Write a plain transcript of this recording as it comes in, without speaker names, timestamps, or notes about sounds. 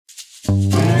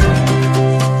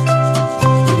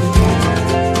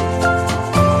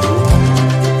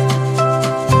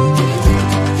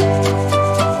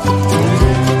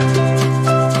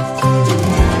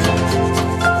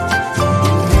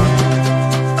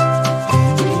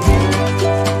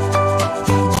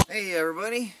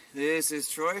this is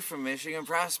Troy from Michigan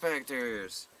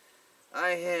Prospectors.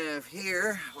 I have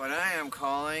here what I am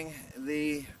calling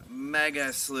the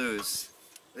MEGA Sluice.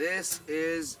 This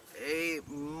is a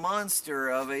monster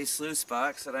of a sluice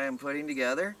box that I am putting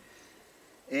together.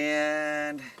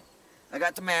 And I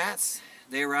got the mats.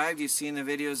 They arrived. You've seen the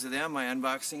videos of them, my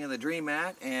unboxing of the Dream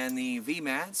Mat and the V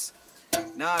mats.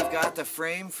 Now I've got the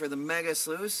frame for the MEGA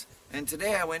Sluice, and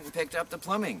today I went and picked up the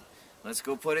plumbing. Let's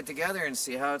go put it together and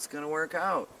see how it's going to work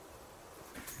out.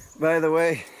 By the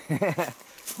way,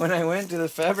 when I went to the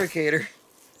fabricator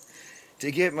to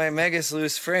get my MEGA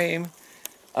Sluice frame,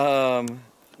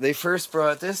 they first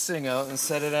brought this thing out and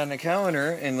set it on the counter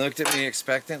and looked at me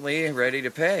expectantly, ready to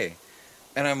pay.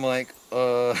 And I'm like,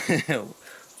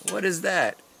 what is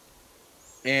that?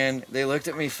 And they looked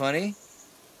at me funny,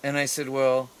 and I said,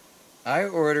 well, I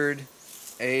ordered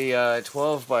a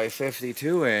 12 by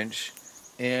 52 inch,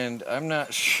 and I'm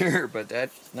not sure, but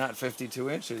that's not 52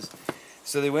 inches.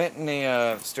 So they went and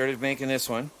they started making this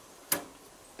one.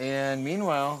 And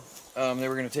meanwhile, they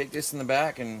were going to take this in the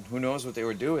back, and who knows what they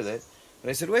would do with it. But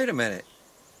I said, wait a minute.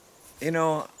 You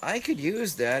know, I could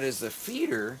use that as the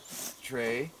feeder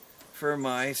tray for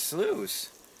my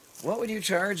sluice. What would you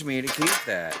charge me to keep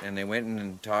that? And they went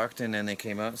and talked, and then they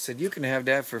came out and said, you can have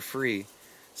that for free.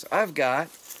 So I've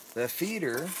got the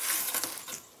feeder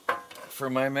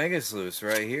for my MEGA Sluice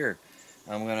right here.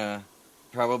 I'm gonna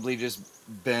probably just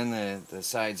bend the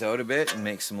sides out a bit and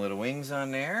make some little wings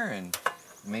on there, and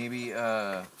maybe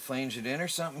flange it in or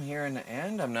something here in the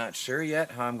end. I'm not sure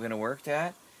yet how I'm gonna work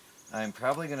that. I'm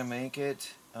probably gonna make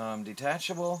it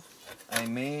detachable. I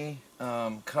may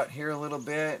cut here a little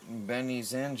bit and bend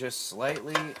these in just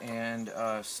slightly and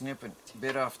snip a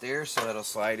bit off there so that'll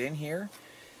slide in here.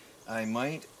 I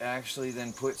might actually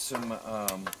then put some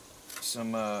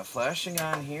flashing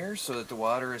on here so that the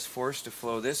water is forced to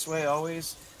flow this way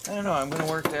always. I don't know, I'm going to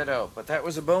work that out. But that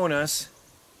was a bonus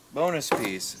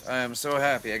piece. I am so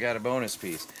happy I got a bonus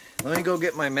piece. Let me go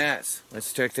get my mats.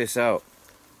 Let's check this out.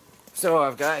 So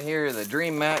I've got here the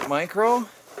Dream Mat Micro.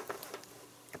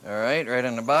 Alright, right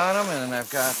on the bottom. And then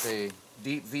I've got the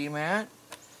Deep V mat.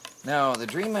 Now, the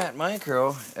Dream Mat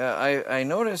Micro, I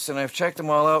noticed, and I've checked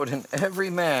them all out, in every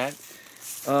mat,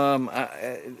 and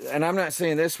I'm not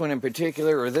saying this one in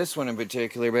particular or this one in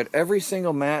particular, but every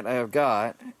single mat I've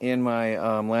got in my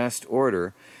last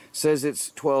order says it's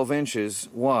 12 inches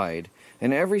wide,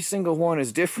 and every single one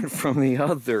is different from the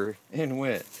other in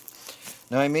width.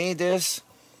 Now, I made this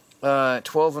 12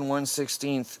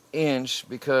 1/16 inch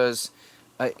because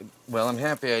I'm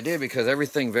happy I did, because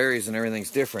everything varies and everything's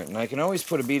different. And I can always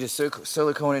put a bead of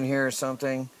silicone in here or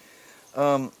something.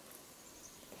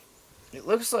 It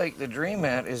looks like the Dream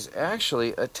Mat is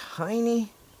actually a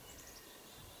tiny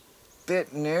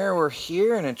bit narrower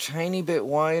here and a tiny bit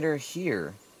wider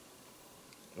here.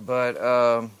 But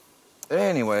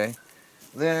anyway,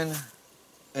 and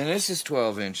this is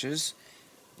 12 inches.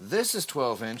 This is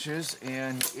 12 inches,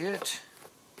 and it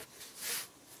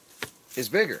is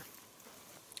bigger.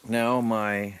 Now,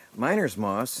 my miner's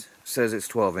moss says it's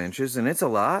 12 inches, and it's a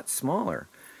lot smaller.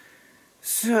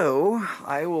 So,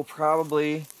 I will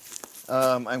probably,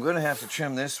 I'm going to have to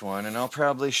trim this one, and I'll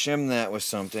probably shim that with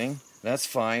something. That's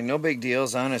fine, no big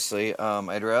deals, honestly.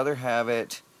 I'd rather have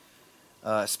it,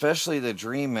 especially the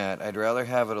Dream Mat, I'd rather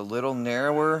have it a little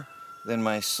narrower than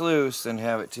my sluice than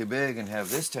have it too big and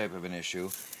have this type of an issue.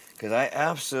 Because I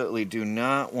absolutely do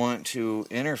not want to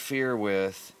interfere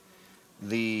with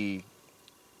the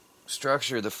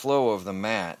structure, the flow of the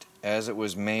mat as it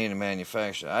was made and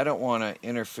manufactured. I don't want to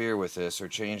interfere with this or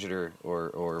change it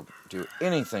or do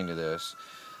anything to this.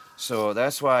 So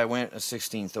that's why I went a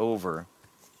 1/16 over.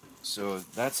 So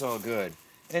that's all good.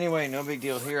 Anyway, no big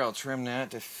deal here. I'll trim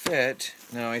that to fit.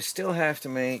 Now I still have to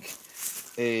make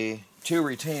two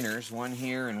retainers, one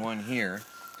here and one here,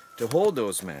 to hold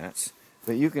those mats.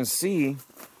 But you can see,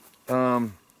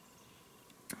 wait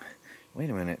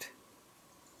a minute.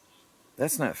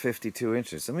 That's not 52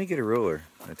 inches. Let me get a ruler,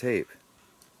 a tape.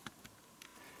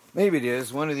 Maybe it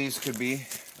is. One of these could be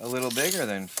a little bigger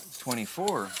than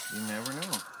 24. You never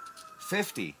know.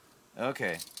 50.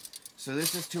 Okay. So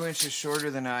this is 2 inches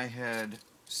shorter than I had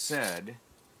said.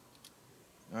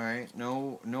 Alright.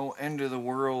 No end of the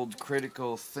world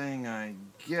critical thing, I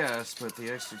guess, but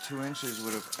the extra 2 inches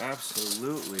would have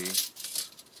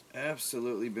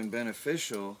absolutely been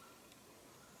beneficial.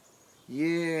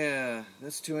 Yeah,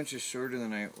 that's 2 inches shorter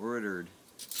than I ordered.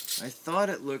 I thought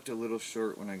it looked a little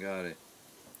short when I got it.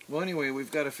 Well, anyway,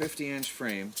 we've got a 50-inch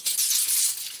frame,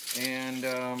 and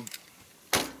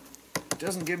it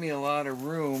doesn't give me a lot of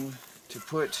room to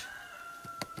put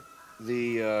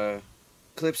the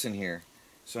clips in here.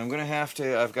 So I'm gonna have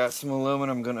to. I've got some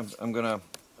aluminum.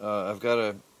 I've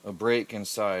got a break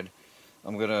inside.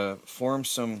 I'm gonna form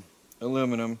some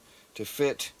aluminum to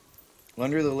fit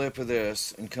under the lip of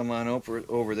this and come on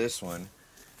over this one,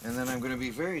 and then I'm gonna be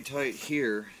very tight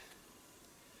here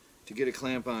to get a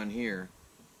clamp on here.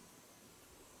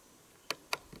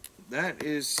 That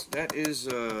is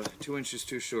 2 inches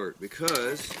too short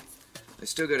because I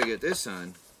still got to get this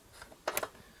on.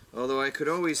 Although I could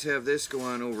always have this go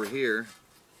on over here.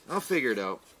 I'll figure it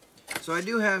out. So I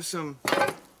do have some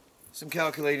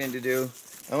calculating to do.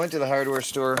 I went to the hardware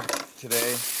store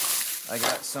today. I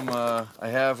got some. I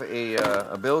have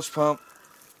a bilge pump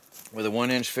with a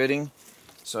 1-inch fitting.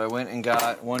 So I went and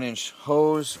got 1-inch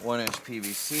hose, 1-inch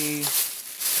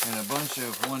PVC, and a bunch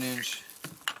of 1-inch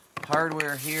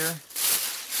hardware here,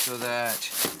 so that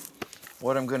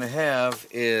what I'm going to have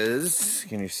is,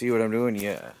 can you see what I'm doing?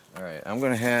 Yeah. Alright, I'm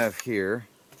going to have here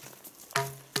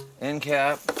end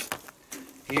cap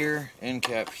here, end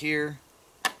cap here.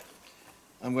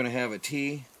 I'm going to have a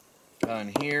T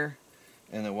on here,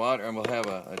 and the water, I'm going to have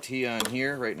a T on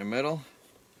here right in the middle.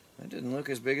 That didn't look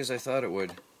as big as I thought it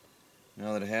would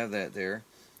now that I have that there.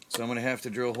 So I'm going to have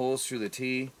to drill holes through the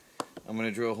T. I'm going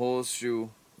to drill holes through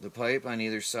the pipe on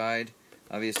either side.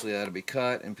 Obviously that'll be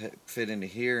cut and fit into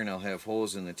here, and I'll have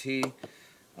holes in the T.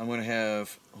 I'm going to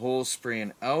have holes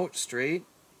spraying out straight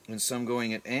and some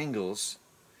going at angles,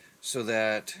 so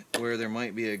that where there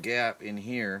might be a gap in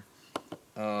here,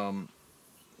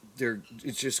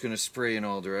 it's just going to spray in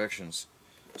all directions.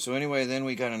 So anyway, then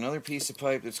we got another piece of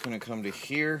pipe that's going to come to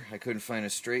here. I couldn't find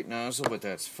a straight nozzle, but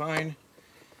that's fine.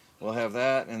 We'll have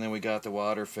that, and then we got the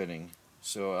water fitting.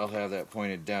 So I'll have that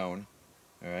pointed down.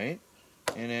 Alright,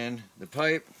 and then the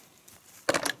pipe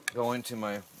go into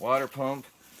my water pump.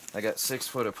 I got 6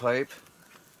 foot of pipe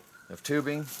of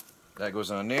tubing that goes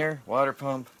on there. Water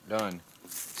pump done.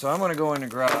 So I'm going to go in the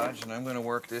garage and I'm going to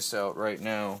work this out right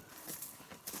now.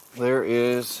 There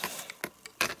is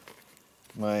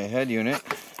my head unit,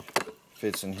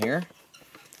 fits in here.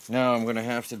 Now I'm going to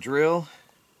have to drill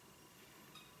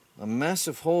a mess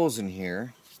of holes in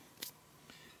here.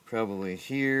 Probably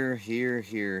here, here,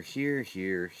 here, here,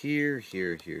 here, here,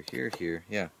 here, here, here, here.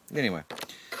 Yeah, anyway.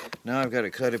 Now I've got to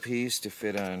cut a piece to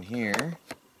fit on here.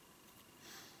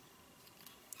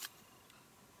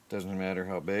 Doesn't matter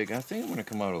how big. I think I'm going to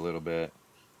come out a little bit.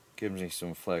 Gives me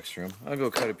some flex room. I'll go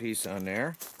cut a piece on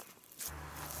there.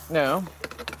 Now,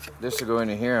 this will go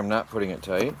into here. I'm not putting it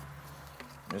tight.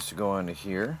 This will go onto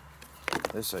here.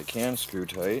 This I can screw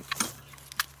tight.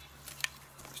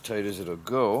 As tight as it'll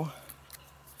go.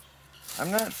 I'm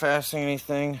not fastening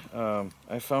anything.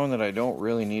 I found that I don't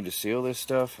really need to seal this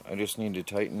stuff. I just need to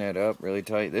tighten that up really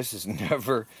tight. This is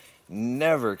never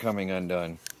coming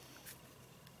undone.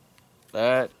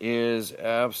 That is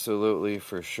absolutely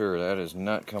for sure. That is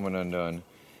not coming undone.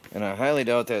 And I highly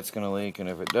doubt that's going to leak, and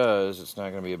if it does, it's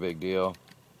not going to be a big deal.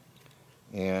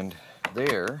 And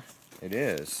there it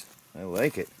is. I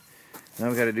like it. Now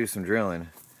I've got to do some drilling.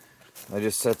 I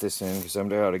just set this in because I'm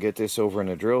going to get this over in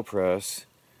the drill press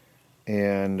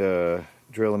and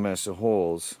drill a mess of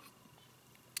holes.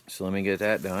 So let me get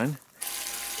that done.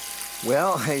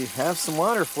 Well, I have some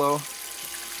water flow.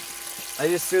 I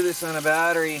just threw this on a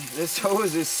battery. This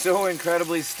hose is so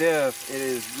incredibly stiff. It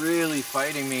is really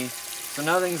fighting me. So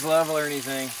nothing's level or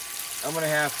anything. I'm going to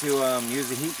have to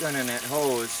use a heat gun in that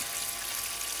hose.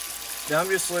 Now I'm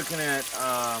just looking at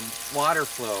water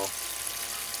flow.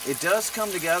 It does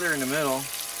come together in the middle.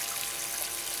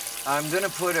 I'm going to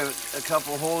put a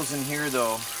couple holes in here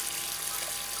though.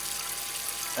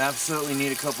 Absolutely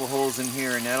need a couple holes in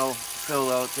here, and that'll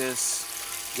fill out this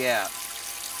gap.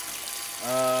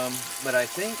 But I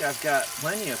think I've got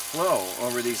plenty of flow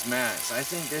over these mats. I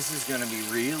think this is going to be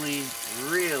really,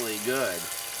 really good.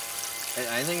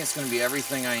 I think it's going to be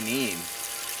everything I need.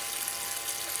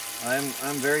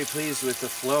 I'm very pleased with the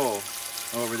flow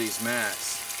over these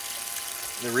mats.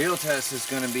 The real test is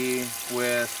going to be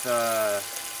with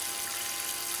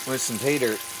some pay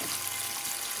dirt.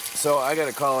 So I got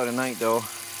to call it a night though.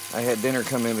 I had dinner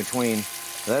come in between.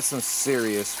 That's some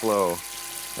serious flow.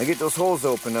 I get those holes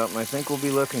opened up and I think we'll be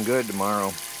looking good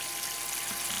tomorrow.